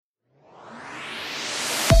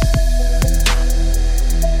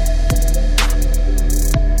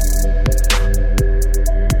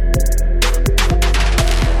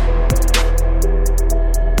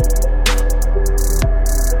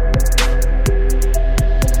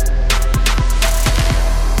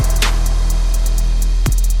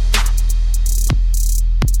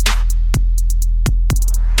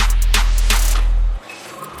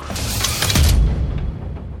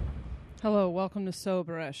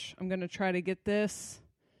soberish. I'm going to try to get this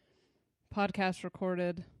podcast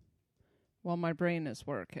recorded while my brain is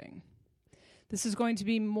working. This is going to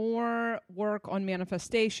be more work on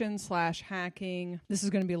manifestation / hacking. This is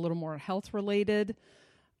going to be a little more health related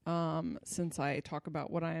since I talk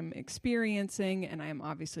about what I'm experiencing, and I am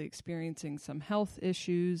obviously experiencing some health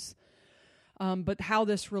issues. But how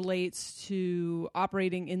this relates to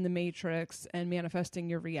operating in the matrix and manifesting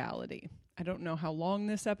your reality. I don't know how long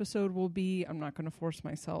this episode will be. I'm not going to force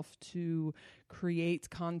myself to create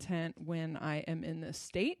content when I am in this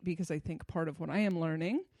state, because I think part of what I am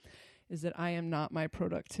learning is that I am not my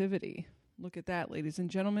productivity. Look at that, ladies and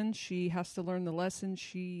gentlemen. She has to learn the lesson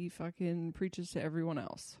she fucking preaches to everyone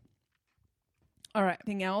else. All right.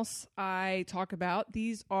 Anything else I talk about?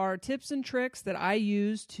 These are tips and tricks that I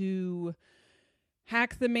use to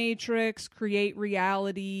hack the matrix, create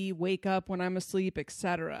reality, wake up when I'm asleep,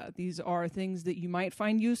 etc. These are things that you might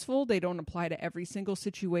find useful. They don't apply to every single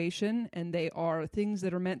situation, and they are things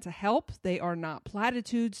that are meant to help. They are not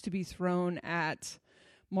platitudes to be thrown at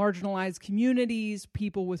marginalized communities,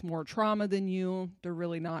 people with more trauma than you. They're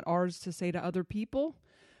really not ours to say to other people.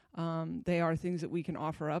 They are things that we can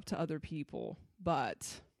offer up to other people,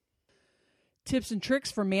 but tips and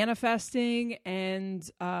tricks for manifesting and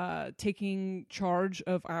taking charge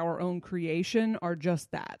of our own creation are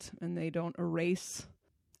just that. And they don't erase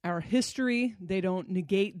our history. They don't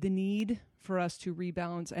negate the need for us to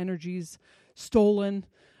rebalance energies stolen.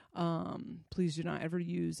 Please do not ever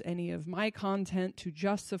use any of my content to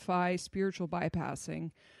justify spiritual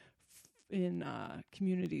bypassing in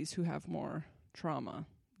communities who have more trauma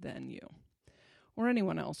than you. Or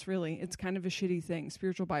anyone else, really. It's kind of a shitty thing.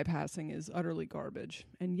 Spiritual bypassing is utterly garbage.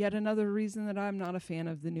 And yet another reason that I'm not a fan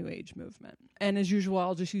of the New Age movement. And as usual,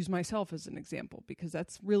 I'll just use myself as an example, because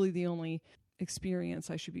that's really the only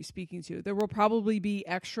experience I should be speaking to. There will probably be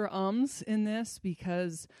extra ums in this,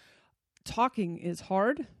 because talking is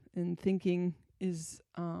hard and thinking is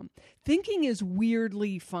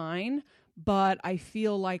weirdly fine, but I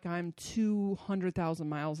feel like I'm 200,000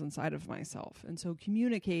 miles inside of myself. And so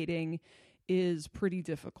communicating is pretty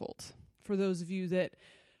difficult. For those of you that,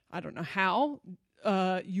 I don't know how,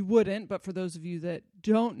 you wouldn't, but for those of you that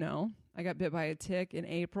don't know, I got bit by a tick in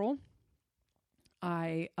April.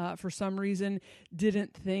 I, for some reason,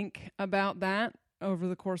 didn't think about that over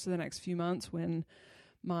the course of the next few months when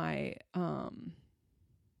my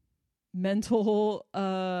mental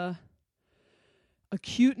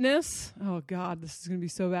acuteness, oh God, this is going to be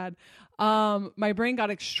so bad. My brain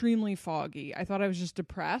got extremely foggy. I thought I was just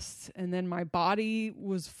depressed, and then my body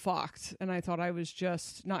was fucked, and I thought I was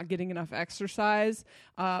just not getting enough exercise.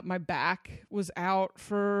 My back was out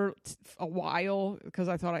for a while because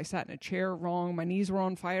I thought I sat in a chair wrong. My knees were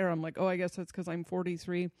on fire. I'm like, oh, I guess that's because I'm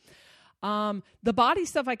 43. The body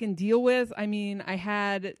stuff I can deal with. I mean, I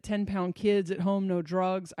had 10-pound kids at home, no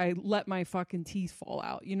drugs. I let my fucking teeth fall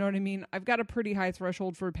out. You know what I mean? I've got a pretty high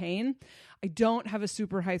threshold for pain. I don't have a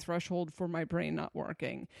super high threshold for my brain not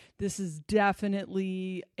working. This is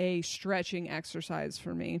definitely a stretching exercise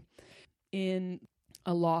for me. In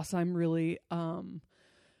a loss, I'm really,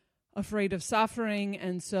 afraid of suffering,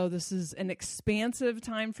 and so this is an expansive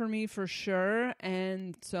time for me for sure,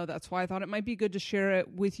 and so that's why I thought it might be good to share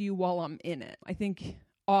it with you while I'm in it. I think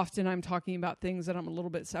often I'm talking about things that I'm a little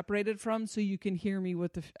bit separated from, so you can hear me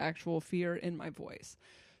with the actual fear in my voice.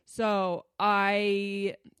 So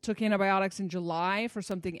I took antibiotics in July for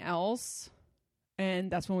something else, and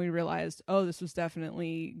that's when we realized, oh, this was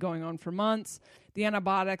definitely going on for months. The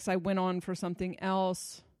antibiotics I went on for something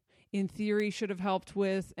else, in theory, should have helped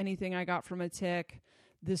with anything I got from a tick.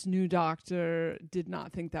 This new doctor did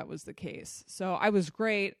not think that was the case. So I was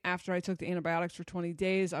great after I took the antibiotics for 20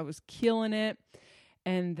 days. I was killing it.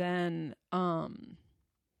 And then I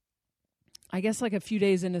guess like a few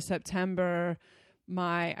days into September,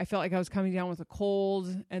 I felt like I was coming down with a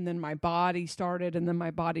cold, and then my body started, and then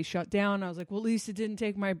my body shut down. I was like, well, at least it didn't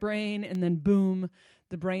take my brain. And then boom,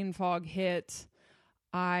 the brain fog hit.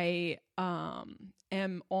 I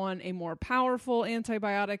am on a more powerful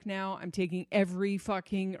antibiotic now. I'm taking every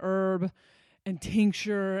fucking herb and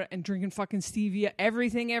tincture and drinking fucking stevia.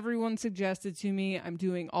 Everything everyone suggested to me, I'm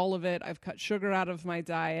doing all of it. I've cut sugar out of my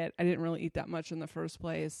diet. I didn't really eat that much in the first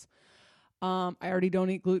place. I already don't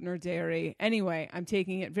eat gluten or dairy. Anyway, I'm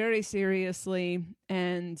taking it very seriously,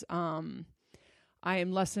 and I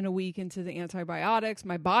am less than a week into the antibiotics.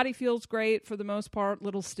 My body feels great for the most part,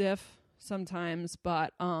 little stiff sometimes,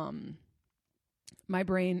 but my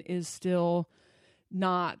brain is still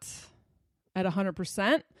not at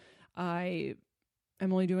 100%. I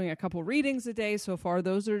am only doing a couple readings a day so far.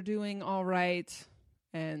 Those are doing all right,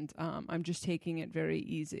 and I'm just taking it very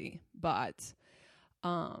easy. But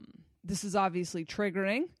This is obviously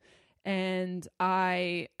triggering. And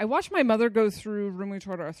I watched my mother go through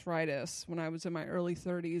rheumatoid arthritis when I was in my early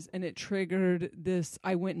 30s, and it triggered this.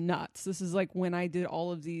 I went nuts. This is like when I did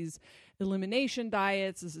all of these elimination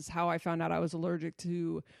diets. This is how I found out I was allergic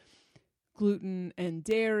to gluten and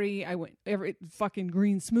dairy. I went every fucking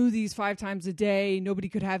green smoothies 5 times a day. Nobody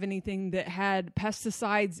could have anything that had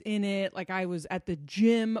pesticides in it. Like, I was at the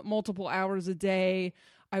gym multiple hours a day.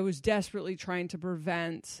 I was desperately trying to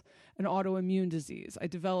prevent an autoimmune disease. I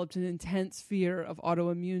developed an intense fear of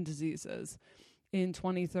autoimmune diseases in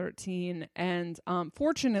 2013. And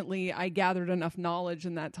fortunately, I gathered enough knowledge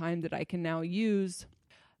in that time that I can now use.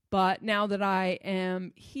 But now that I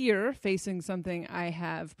am here facing something I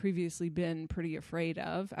have previously been pretty afraid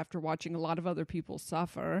of after watching a lot of other people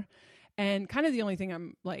suffer, and kind of the only thing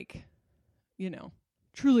I'm like,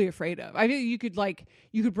 truly afraid of. I mean, you could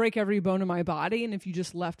break every bone in my body, and if you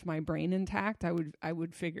just left my brain intact, I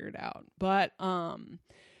would figure it out. But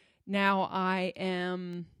now I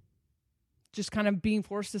am just kind of being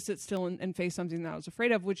forced to sit still and face something that I was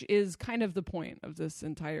afraid of, which is kind of the point of this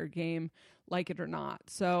entire game, like it or not.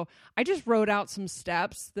 So I just wrote out some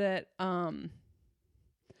steps that I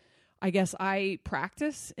guess I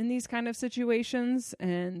practice in these kind of situations.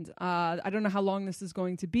 And I don't know how long this is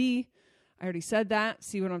going to be. I already said that.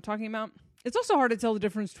 See what I'm talking about? It's also hard to tell the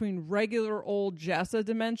difference between regular old Jessa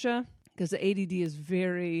dementia, because the ADD is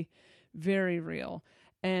very, very real.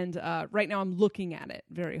 And right now I'm looking at it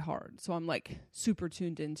very hard. So I'm like super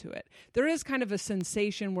tuned into it. There is kind of a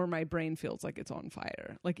sensation where my brain feels like it's on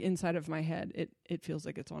fire. Like inside of my head, it feels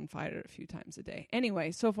like it's on fire a few times a day.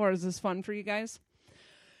 Anyway, so far, is this fun for you guys?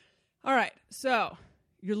 All right. So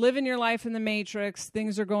you're living your life in the Matrix.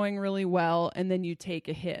 Things are going really well. And then you take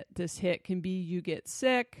a hit. This hit can be you get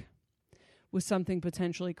sick with something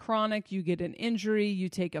potentially chronic, you get an injury, you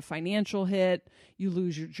take a financial hit, you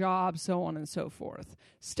lose your job, so on and so forth.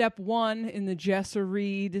 Step 1 in the Jessa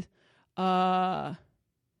Reed, how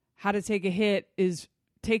to take a hit is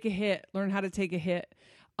take a hit, learn how to take a hit.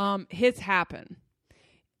 Hits happen,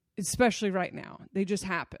 especially right now. They just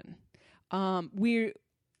happen. We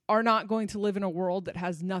are not going to live in a world that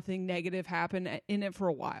has nothing negative happen in it for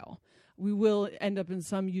a while. We will end up in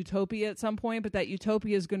some utopia at some point, but that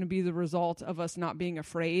utopia is going to be the result of us not being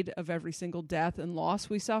afraid of every single death and loss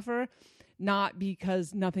we suffer, not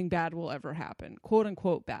because nothing bad will ever happen, quote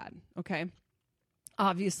unquote bad. Okay.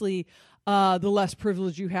 Obviously, the less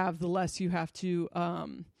privilege you have, the less you have to,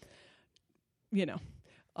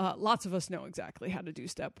 lots of us know exactly how to do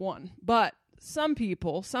step 1, but some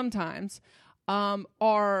people sometimes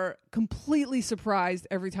are completely surprised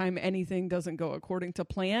every time anything doesn't go according to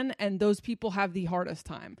plan. And those people have the hardest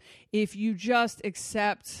time. If you just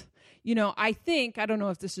accept, I don't know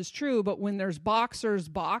if this is true, but when there's boxers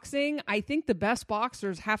boxing, I think the best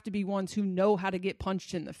boxers have to be ones who know how to get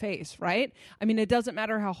punched in the face, right? I mean, it doesn't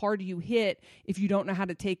matter how hard you hit if you don't know how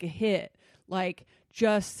to take a hit. Like,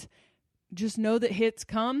 just know that hits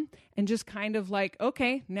come and just kind of like,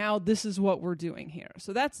 okay, now this is what we're doing here.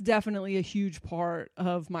 So that's definitely a huge part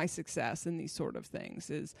of my success in these sort of things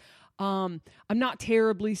is I'm not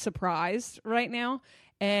terribly surprised right now.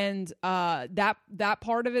 And that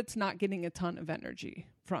part of it's not getting a ton of energy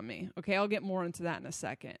from me. Okay, I'll get more into that in a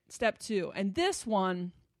second. Step 2. And this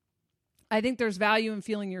one, I think there's value in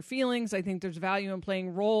feeling your feelings. I think there's value in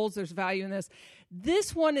playing roles. There's value in this.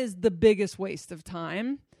 This one is the biggest waste of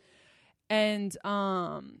time. And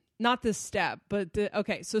not this step, but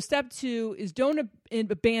so step 2 is don't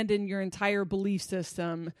abandon your entire belief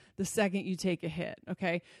system the second you take a hit,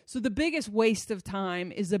 okay? So the biggest waste of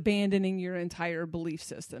time is abandoning your entire belief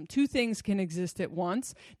system. 2 things can exist at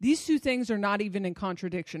once. These 2 things are not even in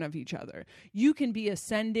contradiction of each other. You can be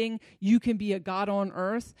ascending, you can be a god on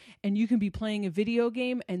earth, and you can be playing a video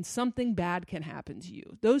game and something bad can happen to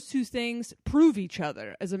you. Those 2 things prove each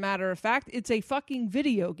other. As a matter of fact, it's a fucking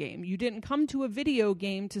video game. You didn't come to a video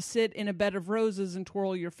game to sit in a bed of roses and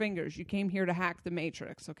twirl your fingers. You came here to hack the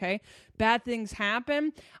Matrix, okay? Bad things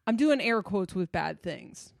happen. I'm doing air quotes with bad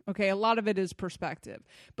things, okay? A lot of it is perspective.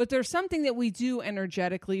 But there's something that we do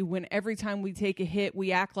energetically when every time we take a hit,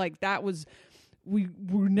 we act like that was, we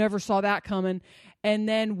never saw that coming. And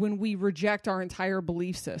then when we reject our entire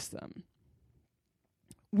belief system,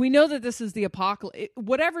 we know that this is the apocalypse.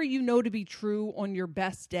 Whatever you know to be true on your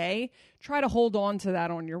best day, try to hold on to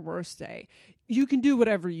that on your worst day. You can do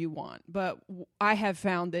whatever you want, but I have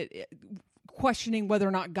found that questioning whether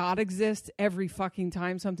or not God exists every fucking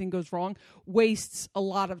time something goes wrong wastes a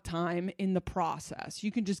lot of time in the process.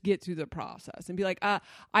 You can just get through the process and be like,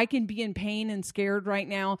 I can be in pain and scared right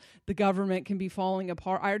now. The government can be falling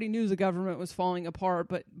apart. I already knew the government was falling apart,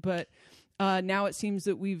 but now it seems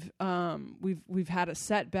that we've had a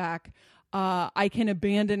setback. I can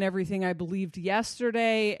abandon everything I believed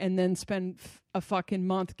yesterday and then spend a fucking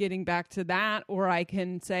month getting back to that, or I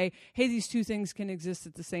can say, hey, these two things can exist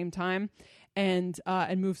at the same time, and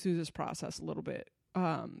move through this process a little bit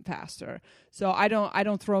faster. So I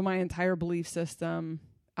don't throw my entire belief system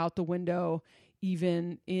out the window,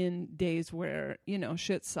 even in days where,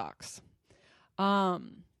 shit sucks.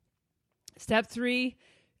 Step 3,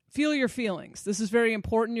 feel your feelings. This is very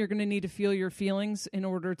important. You're going to need to feel your feelings in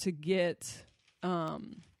order to get to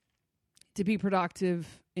be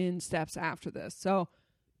productive in steps after this. So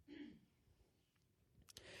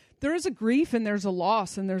there is a grief and there's a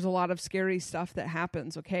loss and there's a lot of scary stuff that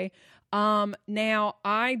happens, okay? Now,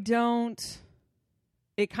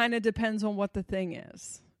 it kind of depends on what the thing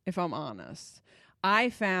is, if I'm honest. I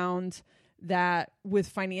found that with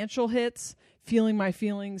financial hits, feeling my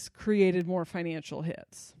feelings created more financial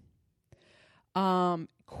hits.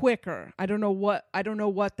 Quicker. I don't know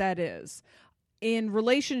what that is. In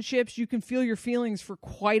relationships, you can feel your feelings for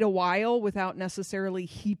quite a while without necessarily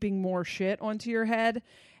heaping more shit onto your head.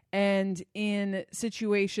 And in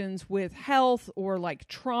situations with health or like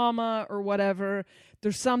trauma or whatever,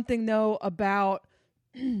 there's something though about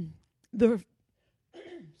the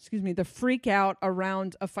freak out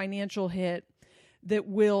around a financial hit that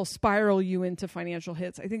will spiral you into financial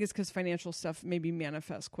hits. I think it's because financial stuff maybe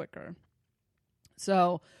manifests quicker.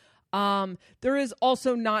 So there is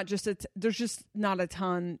also there's just not a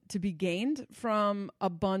ton to be gained from a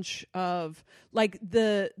bunch of like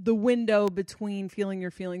the window between feeling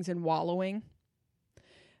your feelings and wallowing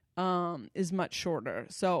is much shorter.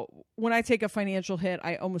 So when I take a financial hit,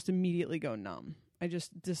 I almost immediately go numb. I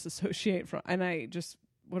just disassociate from, and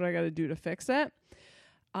what do I got to do to fix it?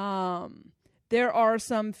 There are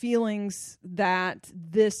some feelings that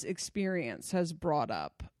this experience has brought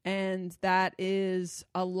up, and that is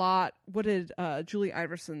a lot. What did Julie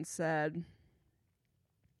Iverson said?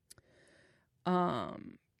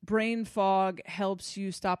 Brain fog helps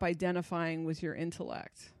you stop identifying with your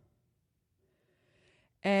intellect.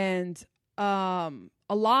 And a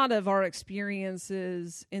lot of our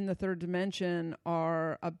experiences in the third dimension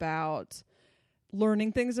are about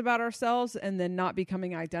learning things about ourselves and then not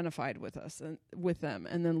becoming identified with us and with them,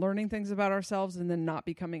 and then learning things about ourselves and then not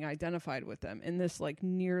becoming identified with them in this like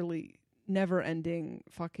nearly never ending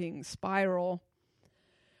fucking spiral.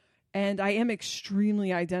 And I am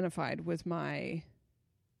extremely identified with my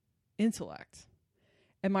intellect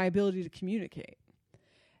and my ability to communicate.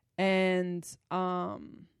 And of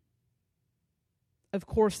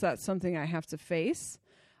course that's something I have to face.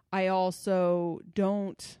 I also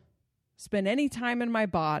don't spend any time in my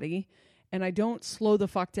body, and I don't slow the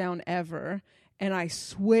fuck down ever. And I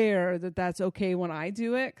swear that that's okay when I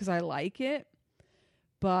do it because I like it.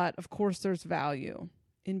 But of course there's value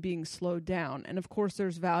in being slowed down. And of course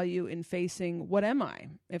there's value in facing, what am I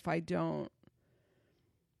if I don't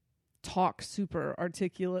talk super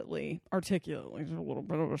articulately is a little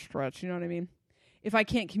bit of a stretch, you know what I mean? If I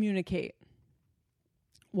can't communicate,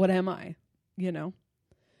 what am I,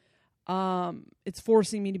 It's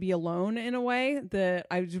forcing me to be alone in a way that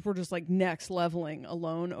we're just like next leveling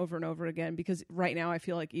alone over and over again, because right now I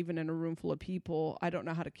feel like even in a room full of people, I don't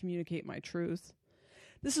know how to communicate my truth.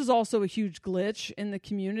 This is also a huge glitch in the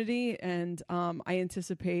community, and I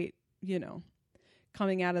anticipate,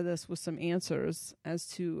 coming out of this with some answers as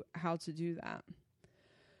to how to do that.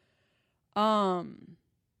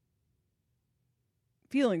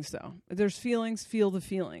 Feelings, though. There's feelings, feel the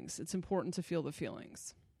feelings. It's important to feel the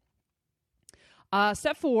feelings.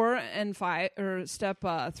 Step 4 and 5, or step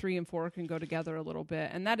 3 and 4 can go together a little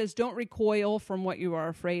bit. And that is, don't recoil from what you are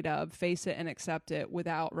afraid of. Face it and accept it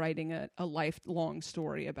without writing a lifelong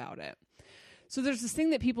story about it. So there's this thing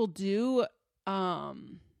that people do.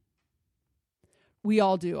 We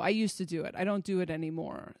all do. I used to do it. I don't do it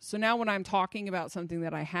anymore. So now when I'm talking about something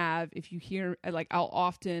that I have, if you hear, I'll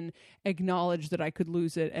often acknowledge that I could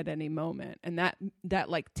lose it at any moment. And that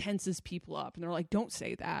like tenses people up, and they're like, don't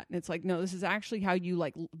say that. And it's like, no, this is actually how you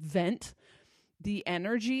like vent the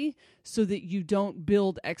energy so that you don't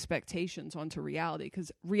build expectations onto reality,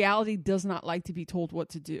 because reality does not like to be told what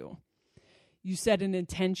to do. You set an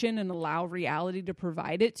intention and allow reality to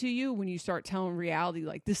provide it to you. When you start telling reality,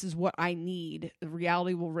 like, this is what I need, the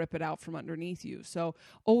reality will rip it out from underneath you. So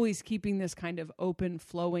always keeping this kind of open,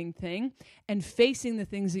 flowing thing and facing the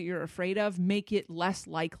things that you're afraid of make it less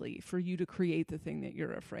likely for you to create the thing that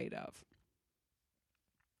you're afraid of.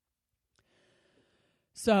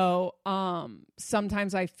 So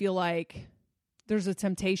sometimes I feel like there's a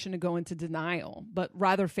temptation to go into denial, but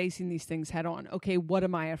rather facing these things head on. Okay, what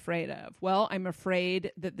am I afraid of? Well, I'm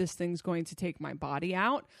afraid that this thing's going to take my body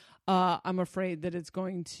out. I'm afraid that it's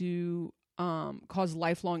going to cause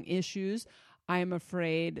lifelong issues. I am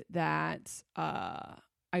afraid that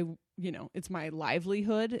it's my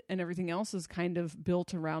livelihood and everything else is kind of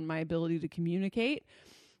built around my ability to communicate.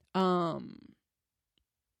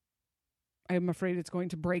 I'm afraid it's going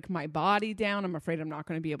to break my body down. I'm afraid I'm not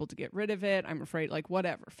going to be able to get rid of it. I'm afraid, like,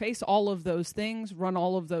 whatever. Face all of those things, run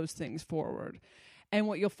all of those things forward. And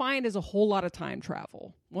what you'll find is a whole lot of time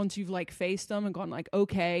travel. Once you've like faced them and gone like,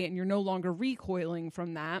 okay, and you're no longer recoiling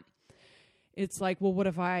from that. It's like, well, what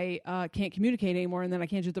if I can't communicate anymore, and then I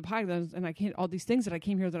can't do the podcast, and I can't, all these things that I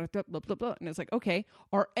came here that I blah, blah, blah, blah. And it's like, okay,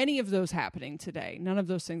 are any of those happening today? None of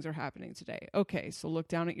those things are happening today. Okay, so look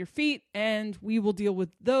down at your feet, and we will deal with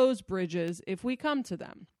those bridges if we come to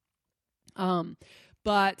them.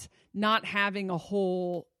 But not having a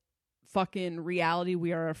whole fucking reality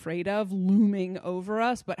we are afraid of looming over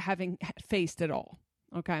us, but having faced it all.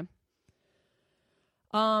 Okay.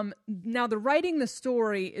 Now the writing the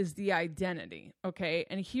story is the identity. Okay.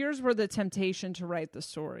 And here's where the temptation to write the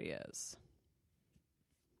story is.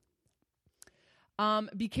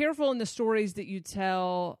 Be careful in the stories that you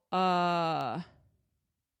tell,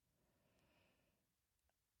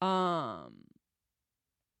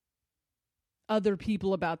 other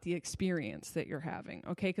people about the experience that you're having,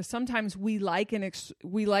 okay? Because sometimes we like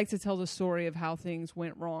to tell the story of how things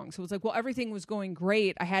went wrong. So it's like, well, everything was going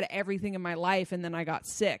great. I had everything in my life, and then I got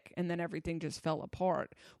sick, and then everything just fell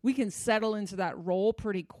apart. We can settle into that role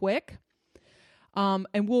pretty quick, and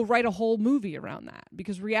we'll write a whole movie around that,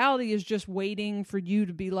 because reality is just waiting for you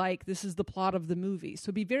to be like, this is the plot of the movie.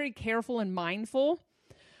 So be very careful and mindful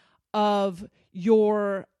of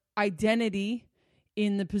your identity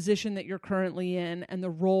in the position that you're currently in and the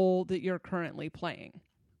role that you're currently playing.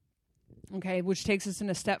 Okay, which takes us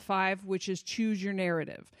into step 5, which is choose your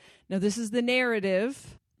narrative. Now, this is the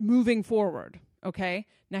narrative moving forward. Okay,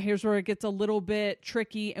 now here's where it gets a little bit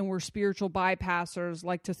tricky, and where spiritual bypassers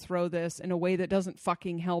like to throw this in a way that doesn't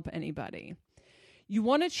fucking help anybody. You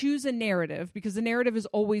want to choose a narrative because the narrative is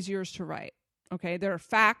always yours to write. Okay, there are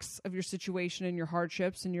facts of your situation and your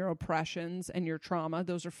hardships and your oppressions and your trauma.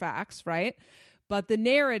 Those are facts, right? But the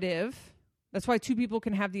narrative, that's why two people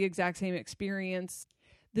can have the exact same experience.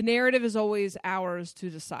 The narrative is always ours to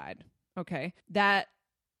decide, okay? That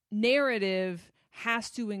narrative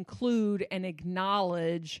has to include and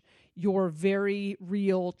acknowledge your very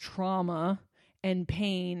real trauma and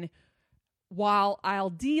pain, while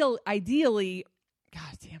ideally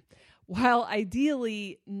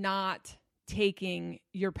not taking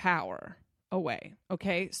your power away,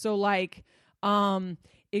 okay? So like,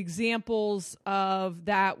 examples of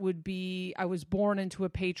that would be, I was born into a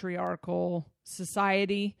patriarchal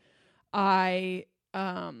society. I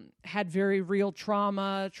had very real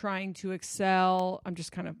trauma trying to excel. I'm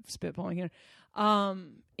just kind of spitballing here.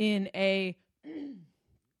 In a,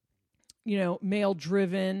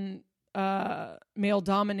 male-driven,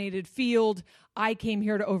 male-dominated field. I came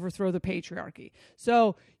here to overthrow the patriarchy.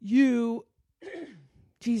 So you,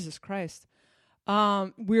 Jesus Christ.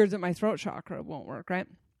 Weird that my throat chakra won't work, right?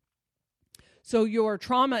 So your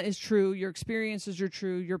trauma is true, your experiences are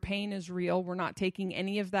true, your pain is real. We're not taking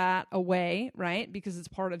any of that away, right? Because it's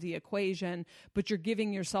part of the equation, but you're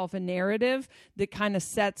giving yourself a narrative that kind of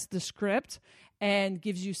sets the script and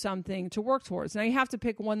gives you something to work towards. Now you have to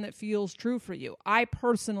pick one that feels true for you. I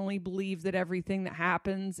personally believe that everything that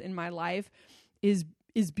happens in my life is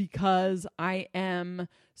because I am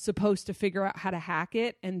supposed to figure out how to hack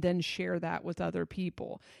it and then share that with other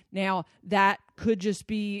people. Now, that could just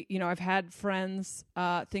be, I've had friends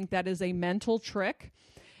think that is a mental trick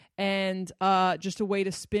and just a way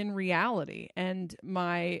to spin reality. And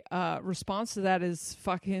my response to that is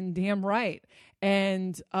fucking damn right.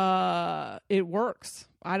 And it works.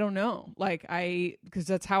 I don't know. Because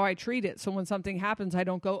that's how I treat it. So when something happens, I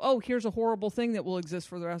don't go, oh, here's a horrible thing that will exist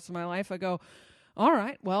for the rest of my life. I go, all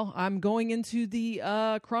right, well, I'm going into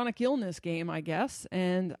the chronic illness game, I guess,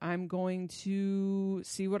 and I'm going to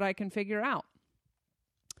see what I can figure out.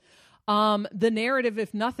 The narrative,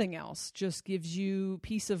 if nothing else, just gives you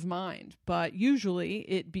peace of mind, but usually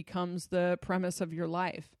it becomes the premise of your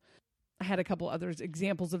life. I had a couple other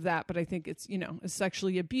examples of that, but I think it's,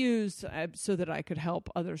 sexually abused so that I could help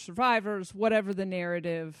other survivors, whatever the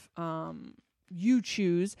narrative you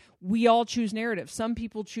choose. We all choose narrative. Some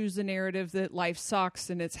people choose the narrative that life sucks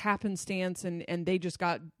and it's happenstance and they just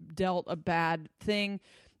got dealt a bad thing.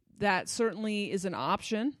 That certainly is an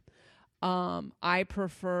option. I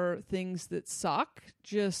prefer things that suck,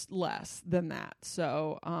 just less than that.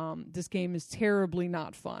 So this game is terribly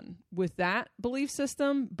not fun with that belief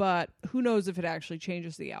system, but who knows if it actually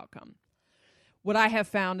changes the outcome. What I have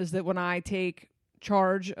found is that when I take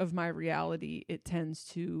charge of my reality, it tends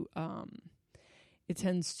to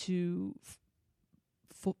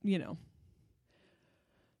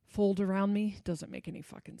fold around me. Doesn't make any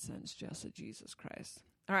fucking sense, Jessa. Jesus Christ.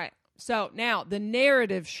 All right. So now the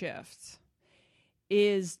narrative shift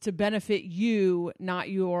is to benefit you, not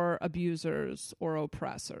your abusers or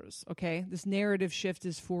oppressors. Okay. This narrative shift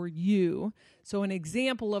is for you. So an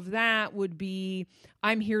example of that would be,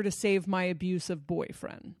 I'm here to save my abusive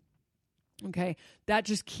boyfriend. Okay. That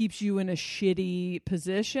just keeps you in a shitty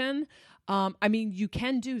position. I mean, you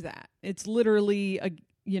can do that. It's literally a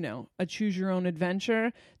choose your own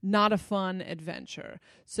adventure, not a fun adventure.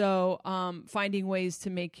 So finding ways to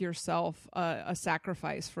make yourself a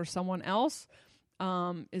sacrifice for someone else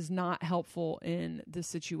is not helpful in this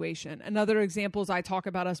situation. Another example is I talk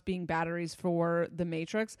about us being batteries for the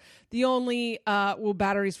Matrix. The only,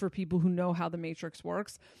 batteries for people who know how the Matrix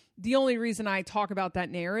works. The only reason I talk about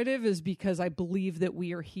that narrative is because I believe that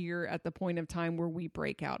we are here at the point of time where we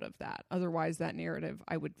break out of that. Otherwise, that narrative,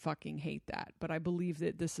 I would fucking hate that. But I believe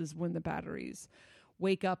that this is when the batteries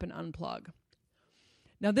wake up and unplug.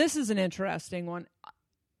 Now, this is an interesting one.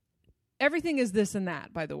 Everything is this and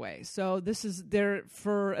that, by the way. So this is there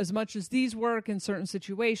for as much as these work in certain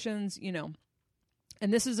situations,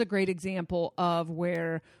 and this is a great example of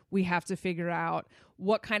where we have to figure out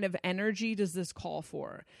what kind of energy does this call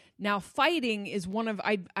for. Now, fighting is one of,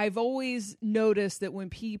 I've always noticed that when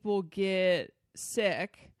people get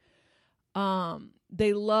sick,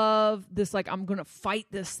 they love this, like, I'm going to fight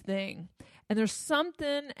this thing. And there's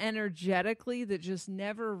something energetically that just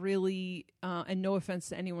never really, and no offense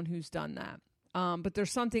to anyone who's done that, but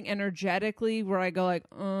there's something energetically where I go like,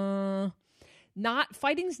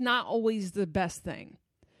 fighting's not always the best thing.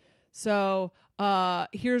 So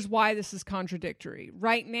here's why this is contradictory.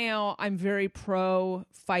 Right now, I'm very pro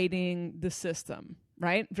fighting the system,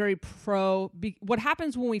 right? Very pro. What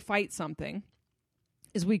happens when we fight something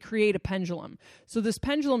is we create a pendulum. So this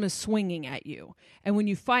pendulum is swinging at you. And when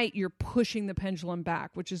you fight, you're pushing the pendulum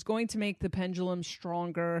back, which is going to make the pendulum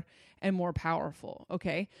stronger and more powerful.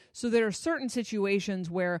 Okay. So there are certain situations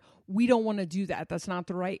where we don't want to do that. That's not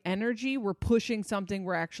the right energy. We're pushing something.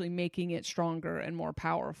 We're actually making it stronger and more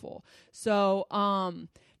powerful. So,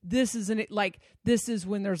 this is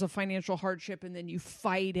when there's a financial hardship and then you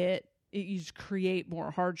fight it. You just create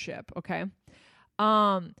more hardship. Okay.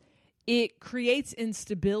 It creates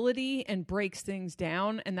instability and breaks things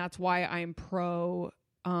down. And that's why I'm pro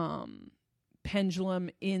pendulum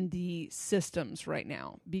in the systems right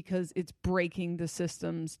now, because it's breaking the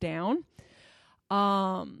systems down.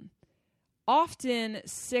 Often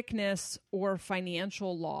sickness or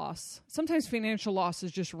financial loss, sometimes financial loss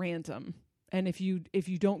is just random. And if you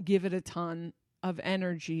don't give it a ton of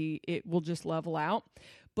energy, it will just level out.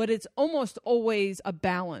 But it's almost always a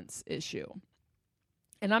balance issue.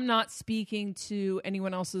 And I'm not speaking to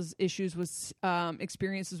anyone else's issues with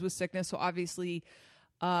experiences with sickness. So obviously,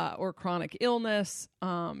 or chronic illness,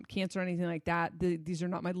 cancer, anything like that. These are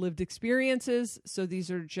not my lived experiences. So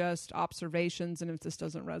these are just observations. And if this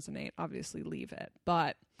doesn't resonate, obviously leave it.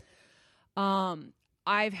 But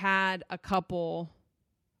I've had a couple,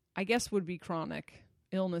 I guess would be chronic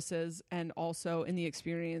illnesses, and also in the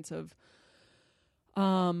experience of,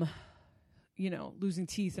 losing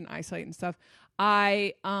teeth and eyesight and stuff.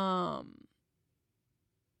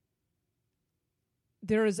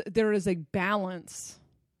 There is a balance,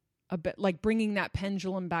 a bit like bringing that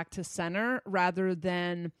pendulum back to center rather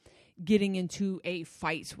than getting into a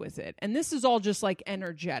fight with it. And this is all just like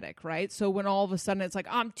energetic, right? So when all of a sudden it's like,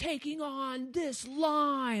 I'm taking on this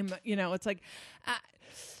Lyme, it's like,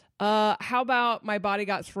 how about my body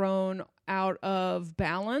got thrown out of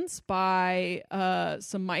balance by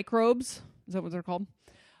some microbes? Is that what they're called?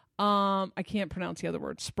 I can't pronounce the other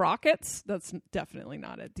word. Sprockets. That's definitely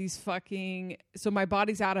not it. So my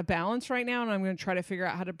body's out of balance right now, and I'm going to try to figure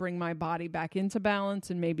out how to bring my body back into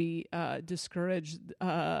balance and maybe discourage,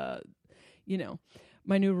 my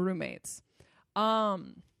new roommates.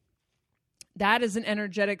 That is an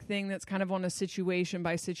energetic thing that's kind of on a situation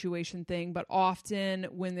by situation thing, but often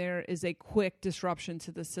when there is a quick disruption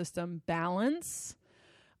to the system balance,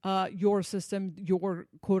 your system, your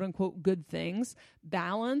quote unquote good things.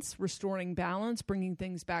 Balance, restoring balance, bringing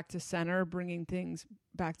things back to center, bringing things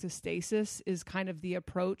back to stasis is kind of the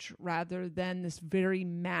approach, rather than this very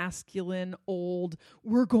masculine old,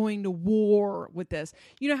 we're going to war with this.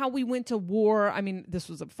 You know how we went to war? I mean, this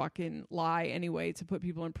was a fucking lie anyway, to put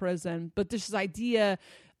people in prison, but this idea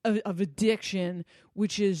of addiction,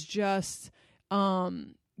 which is just,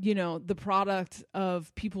 the product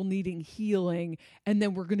of people needing healing, and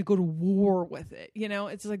then we're going to go to war with it.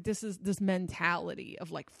 It's like this is this mentality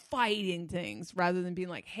of like fighting things rather than being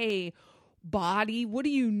like, hey, body, what do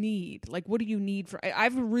you need? Like, what do you need for,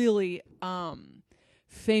 I've really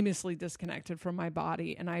famously disconnected from my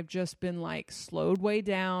body, and I've just been like slowed way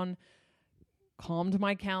down, calmed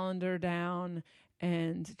my calendar down,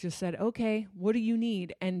 and just said, okay, what do you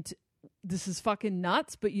need? And this is fucking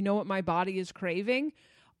nuts, but you know what my body is craving?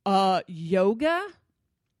 Yoga.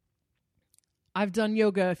 I've done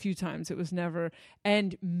yoga a few times. It was never,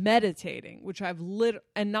 and meditating, which I've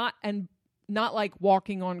not like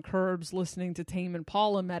walking on curbs, listening to Tame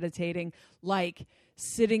Impala meditating, like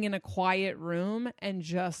sitting in a quiet room and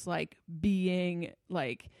just like being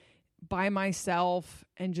like by myself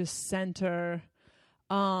and just center,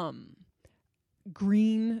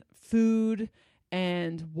 green food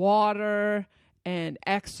and water and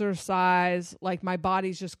exercise. Like my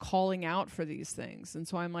body's just calling out for these things. And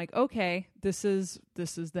so I'm like, okay, this is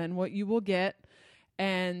then what you will get.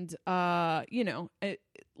 And,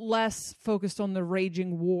 less focused on the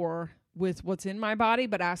raging war with what's in my body,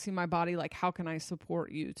 but asking my body, like, how can I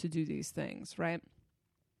support you to do these things? Right.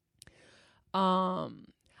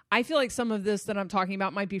 I feel like some of this that I'm talking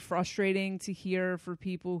about might be frustrating to hear for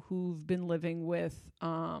people who've been living with,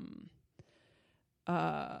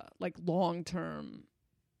 like long-term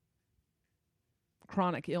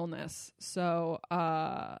chronic illness. So,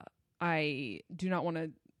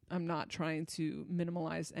 I'm not trying to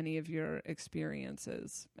minimalize any of your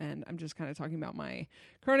experiences, and I'm just kind of talking about my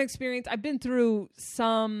current experience. I've been through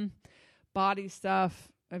some body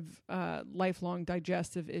stuff. I've lifelong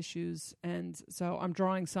digestive issues, and so I'm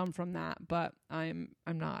drawing some from that, but I'm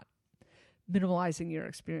not minimalizing your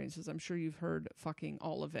experiences. I'm sure you've heard fucking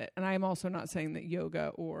all of it. And I'm also not saying that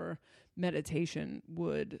yoga or meditation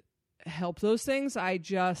would help those things. I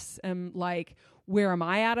just am like, where am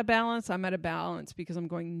I out of balance? I'm out of balance because I'm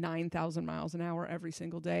going 9,000 miles an hour every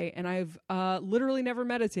single day, and I've literally never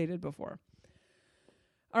meditated before.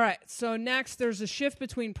 All right, so next, there's a shift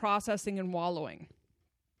between processing and wallowing.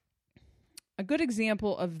 A good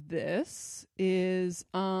example of this is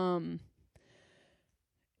in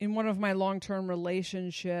one of my long-term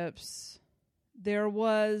relationships, there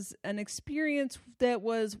was an experience that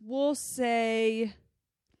was, we'll say,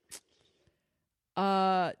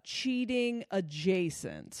 cheating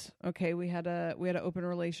adjacent. Okay, we had an open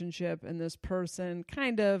relationship, and this person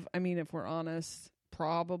kind of, I mean, if we're honest,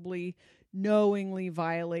 probably knowingly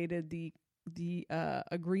violated the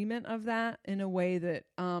agreement of that in a way that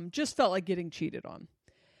just felt like getting cheated on.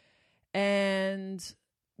 And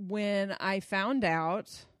when I found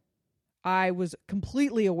out, I was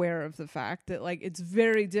completely aware of the fact that like it's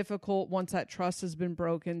very difficult once that trust has been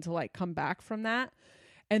broken to like come back from that.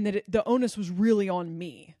 And that the onus was really on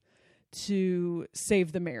me to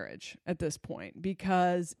save the marriage at this point.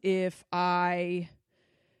 Because if I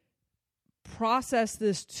process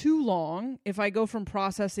this too long, if I go from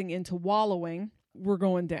processing into wallowing, we're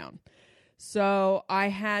going down. So I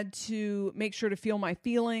had to make sure to feel my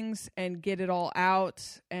feelings and get it all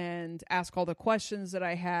out and ask all the questions that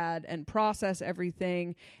I had and process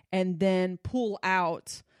everything and then pull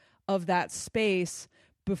out of that space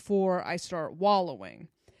before I start wallowing.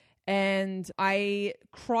 And I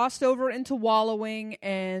crossed over into wallowing,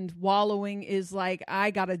 and wallowing is like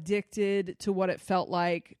I got addicted to what it felt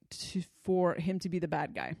like for him to be the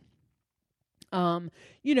bad guy.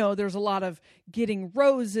 There's a lot of getting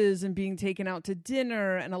roses and being taken out to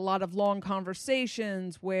dinner and a lot of long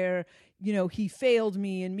conversations where, he failed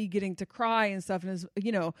me and me getting to cry and stuff. And,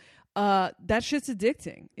 that shit's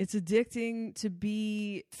addicting. It's addicting to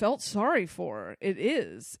be felt sorry for. It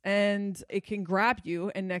is. And it can grab you.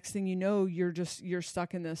 And next thing you know, you're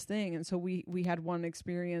stuck in this thing. And so we had one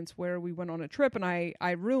experience where we went on a trip and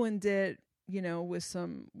I ruined it,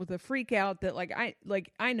 with a freak out that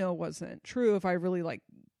I know wasn't true. If I really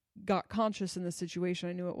got conscious in the situation,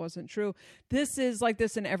 I knew it wasn't true. This is like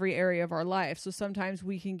this in every area of our life. So sometimes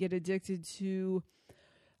we can get addicted to,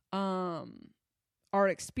 our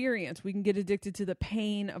experience. We can get addicted to the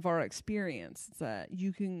pain of our experience. That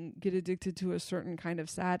you can get addicted to a certain kind of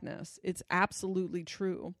sadness. It's absolutely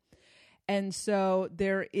true. And so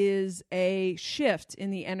there is a shift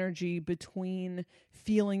in the energy between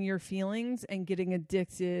feeling your feelings and getting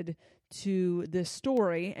addicted to this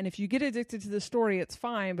story. And if you get addicted to the story, it's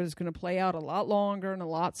fine, but it's going to play out a lot longer and a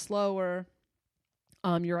lot slower.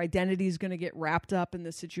 Your identity is going to get wrapped up in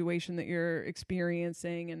the situation that you're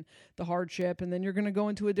experiencing and the hardship, and then you're going to go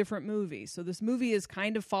into a different movie. So this movie is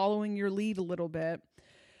kind of following your lead a little bit.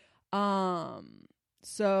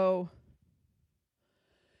 So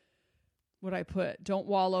what I put, don't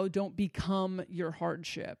wallow, don't become your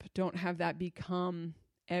hardship. Don't have that become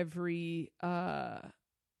every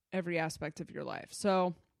aspect of your life.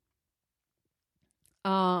 So,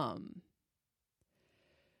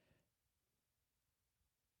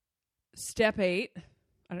 step 8,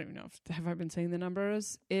 I don't even know have I been saying the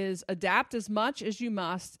numbers, is adapt as much as you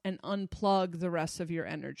must and unplug the rest of your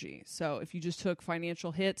energy. So if you just took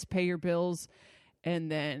financial hits, pay your bills,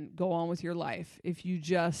 and then go on with your life. If you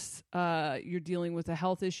just, you're dealing with a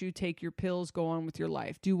health issue, take your pills, go on with your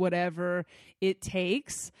life. Do whatever it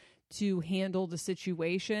takes to handle the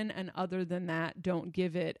situation. And other than that, don't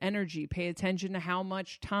give it energy. Pay attention to how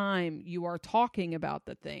much time you are talking about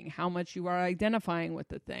the thing, how much you are identifying with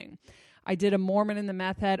the thing. I did a Mormon and the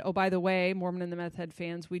Meth Head. Oh, by the way, Mormon and the Meth Head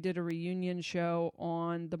fans, we did a reunion show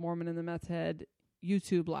on the Mormon and the Meth Head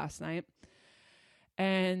YouTube last night.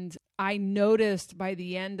 And I noticed by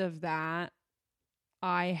the end of that,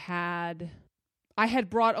 I had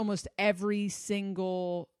brought almost every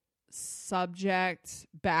single subject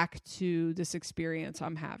back to this experience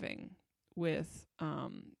I'm having with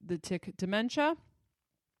the tic dementia.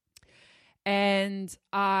 And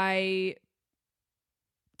I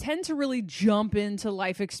tend to really jump into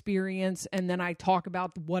life experience, and then I talk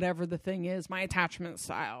about whatever the thing is, my attachment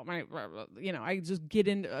style, I just get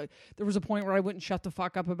into, there was a point where I wouldn't shut the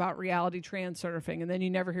fuck up about reality transurfing, and then you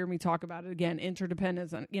never hear me talk about it again,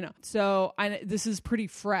 interdependence, and, so this is pretty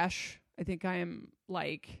fresh. I think I am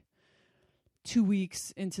like 2 weeks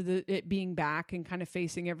into it being back and kind of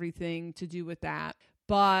facing everything to do with that.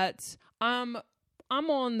 But I'm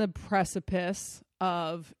on the precipice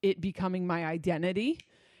of it becoming my identity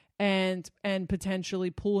and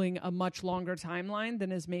potentially pulling a much longer timeline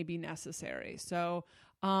than is maybe necessary. So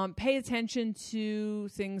pay attention to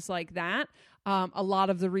things like that. A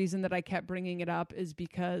lot of the reason that I kept bringing it up is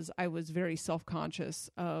because I was very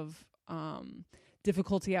self-conscious of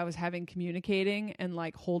difficulty I was having communicating and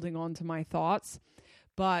like holding on to my thoughts.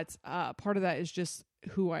 But part of that is just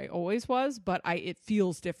who I always was, but it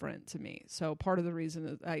feels different to me. So part of the reason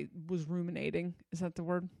that I was ruminating, is that the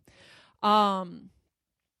word?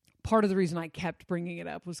 Part of the reason I kept bringing it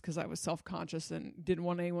up was because I was self-conscious and didn't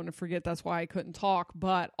want anyone to forget. That's why I couldn't talk.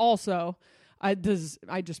 But also, I just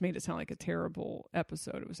made it sound like a terrible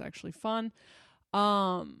episode. It was actually fun.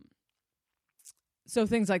 So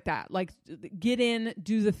things like that, like get in,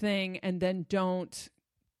 do the thing, and then don't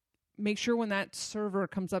make sure when that server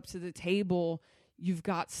comes up to the table, you've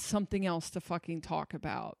got something else to fucking talk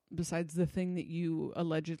about besides the thing that you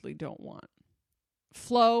allegedly don't want.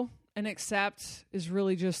 Flow and accept is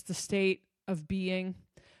really just the state of being.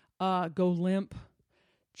 Go limp.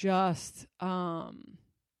 Just,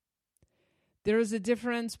 there's a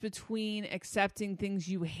difference between accepting things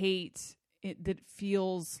you hate that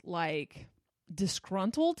feels like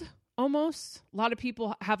disgruntled almost. A lot of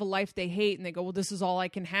people have a life they hate and they go, well, this is all I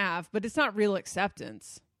can have, but it's not real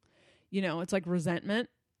acceptance. It's like resentment.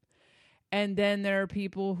 And then there are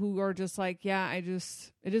people who are just like, yeah, it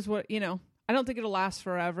is what, I don't think it'll last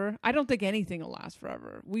forever. I don't think anything will last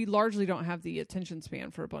forever. We largely don't have the attention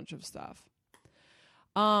span for a bunch of stuff.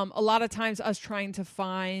 A lot of times us trying to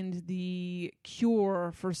find the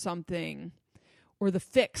cure for something or the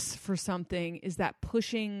fix for something is that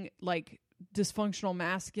pushing like dysfunctional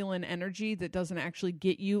masculine energy that doesn't actually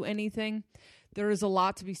get you anything. There is a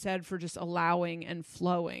lot to be said for just allowing and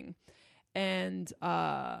flowing. And,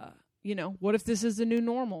 what if this is the new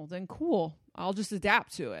normal? Then cool. I'll just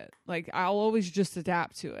adapt to it. Like I'll always just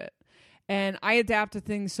adapt to it. And I adapt to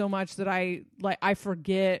things so much that I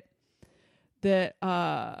forget that,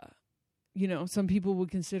 some people would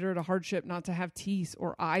consider it a hardship not to have teeth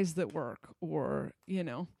or eyes that work, or,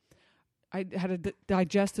 I had a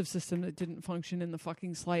digestive system that didn't function in the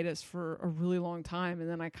fucking slightest for a really long time. And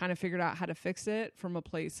then I kind of figured out how to fix it from a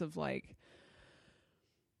place of like,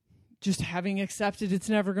 just having accepted it's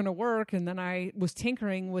never going to work. And then I was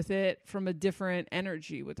tinkering with it from a different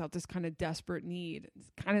energy without this kind of desperate need. It's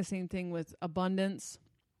kind of same thing with abundance.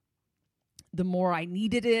 The more I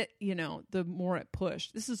needed it, the more it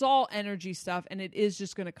pushed. This is all energy stuff, and it is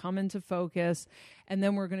just going to come into focus. And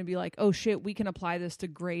then we're going to be like, oh shit, we can apply this to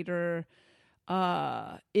greater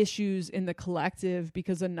issues in the collective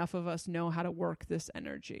because enough of us know how to work this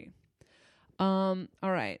energy. All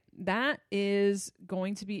right. That is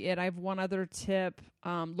going to be it. I have one other tip.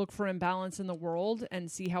 Look for imbalance in the world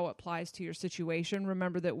and see how it applies to your situation.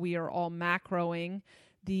 Remember that we are all macroing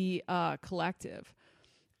the collective.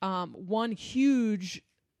 One huge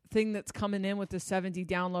thing that's coming in with the 7D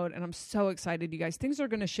download, and I'm so excited, you guys. Things are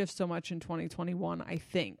going to shift so much in 2021, I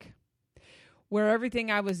think. Where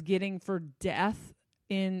everything I was getting for death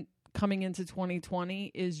in coming into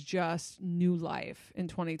 2020 is just new life in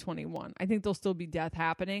 2021. I think there'll still be death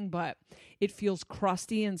happening, but it feels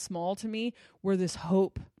crusty and small to me, where this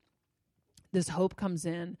hope comes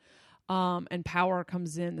in, and power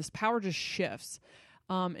comes in. This power just shifts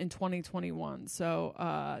in 2021.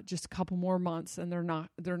 So just a couple more months, and they're not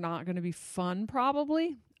going to be fun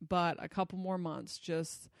probably, but a couple more months,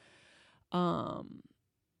 just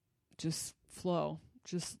flow,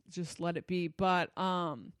 just let it be. But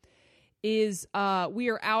we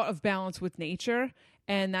are out of balance with nature,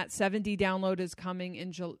 and that 7D download is coming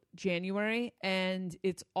in January, and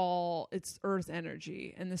it's earth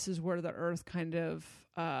energy. And this is where the earth kind of,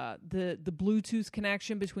 the Bluetooth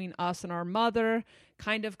connection between us and our mother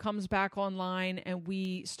kind of comes back online, and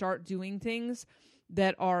we start doing things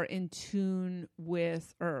that are in tune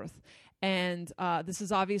with earth. And this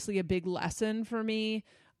is obviously a big lesson for me.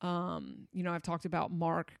 I've talked about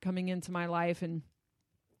Mark coming into my life, and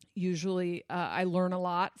usually I learn a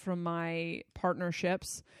lot from my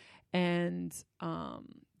partnerships. And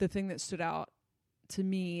the thing that stood out to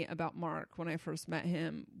me about Mark when I first met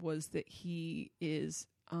him was that he is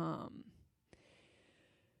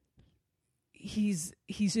he's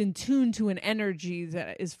in tune to an energy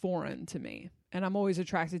that is foreign to me. And I'm always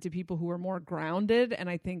attracted to people who are more grounded. And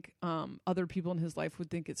I think other people in his life would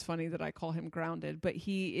think it's funny that I call him grounded. But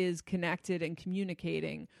he is connected and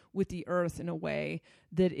communicating with the earth in a way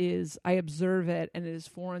that is, I observe it, and it is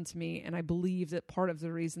foreign to me. And I believe that part of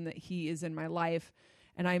the reason that he is in my life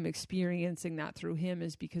and I'm experiencing that through him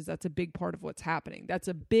is because that's a big part of what's happening. That's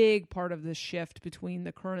a big part of the shift between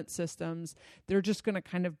the current systems. They're just going to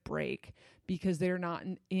kind of break because they're not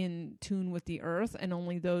in tune with the earth, and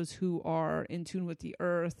only those who are in tune with the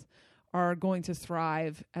earth are going to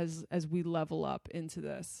thrive as we level up into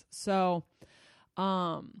this. So,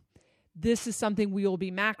 this is something we will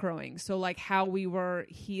be macroing. So like how we were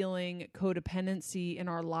healing codependency in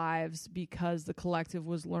our lives because the collective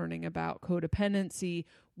was learning about codependency,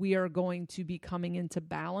 we are going to be coming into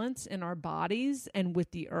balance in our bodies and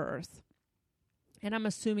with the earth. And I'm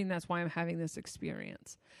assuming that's why I'm having this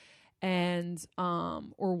experience. And,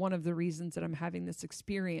 or one of the reasons that I'm having this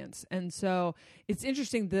experience. And so it's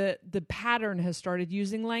interesting that the pattern has started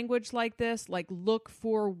using language like this, like look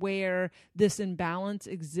for where this imbalance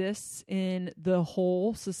exists in the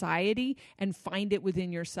whole society and find it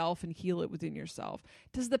within yourself and heal it within yourself.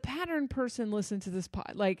 Does the pattern person listen to this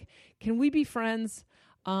like, can we be friends,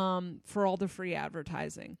 for all the free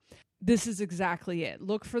advertising? This is exactly it.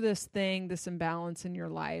 Look for this thing, this imbalance in your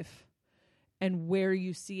life, and where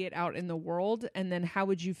you see it out in the world, and then how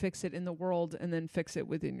would you fix it in the world, and then fix it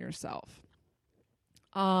within yourself.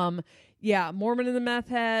 Mormon and the Meth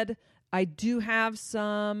Head. I do have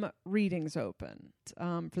some readings open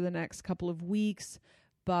for the next couple of weeks,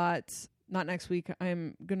 but not next week.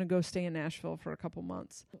 I'm going to go stay in Nashville for a couple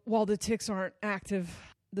months. While the ticks aren't active,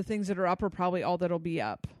 the things that are up are probably all that'll be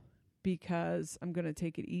up because I'm going to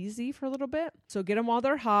take it easy for a little bit. So get them while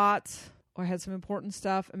they're hot. I had some important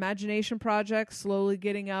stuff. Imagination Project, slowly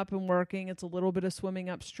getting up and working. It's a little bit of swimming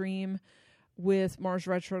upstream with Mars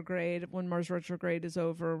retrograde. When Mars retrograde is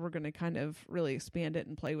over, we're going to kind of really expand it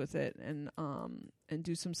and play with it and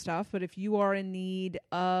do some stuff. But if you are in need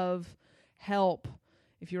of help,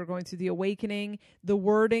 if you're going through the awakening, the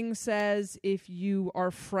wording says if you are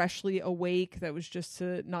freshly awake, that was just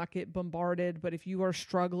to not get bombarded. But if you are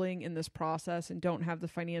struggling in this process and don't have the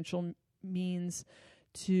financial means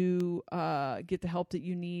to get the help that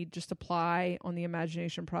you need, just apply on the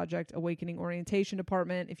Imagination Project Awakening Orientation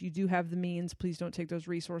Department. If you do have the means, please don't take those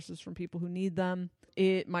resources from people who need them.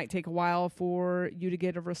 It might take a while for you to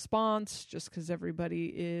get a response just because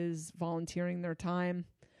everybody is volunteering their time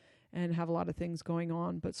and have a lot of things going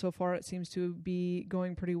on. But so far it seems to be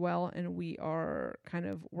going pretty well, and we are kind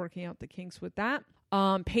of working out the kinks with that.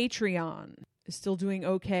 Patreon is still doing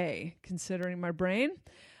okay considering my brain.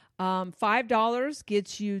 $5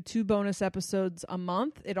 gets you 2 bonus episodes a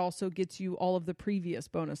month. It also gets you all of the previous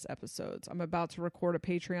bonus episodes. I'm about to record a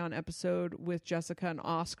Patreon episode with Jessica and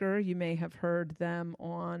Oscar. You may have heard them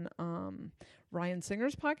on Ryan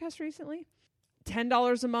Singer's podcast recently.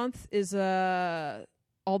 $10 a month is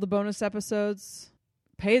all the bonus episodes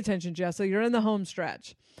Pay attention, Jessa. You're in the home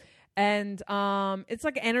stretch. And it's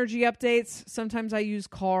like energy updates. Sometimes I use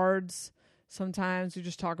cards. Sometimes we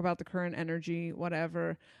just talk about the current energy,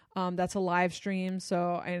 whatever. That's a live stream,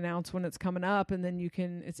 so I announce when it's coming up, and then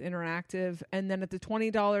it's interactive. And then at the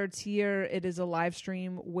 $20 tier, it is a live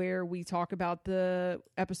stream where we talk about the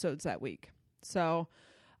episodes that week. So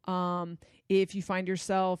if you find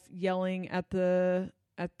yourself yelling at the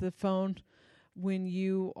phone when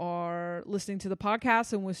you are listening to the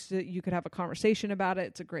podcast and wish that you could have a conversation about it,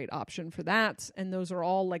 it's a great option for that. And those are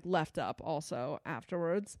all like left up also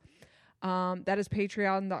afterwards. That is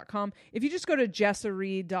patreon.com. If you just go to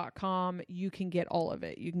jessareed.com, you can get all of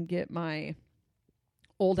it. You can get my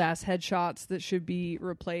old ass headshots that should be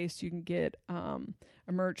replaced. You can get a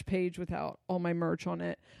merch page without all my merch on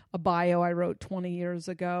it, a bio I wrote 20 years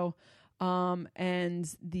ago,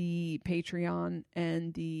 and the Patreon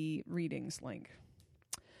and the readings link.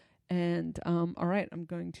 And all right, I'm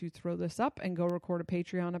going to throw this up and go record a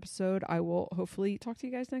Patreon episode. I will hopefully talk to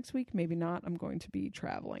you guys next week. Maybe not. I'm going to be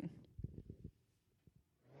traveling.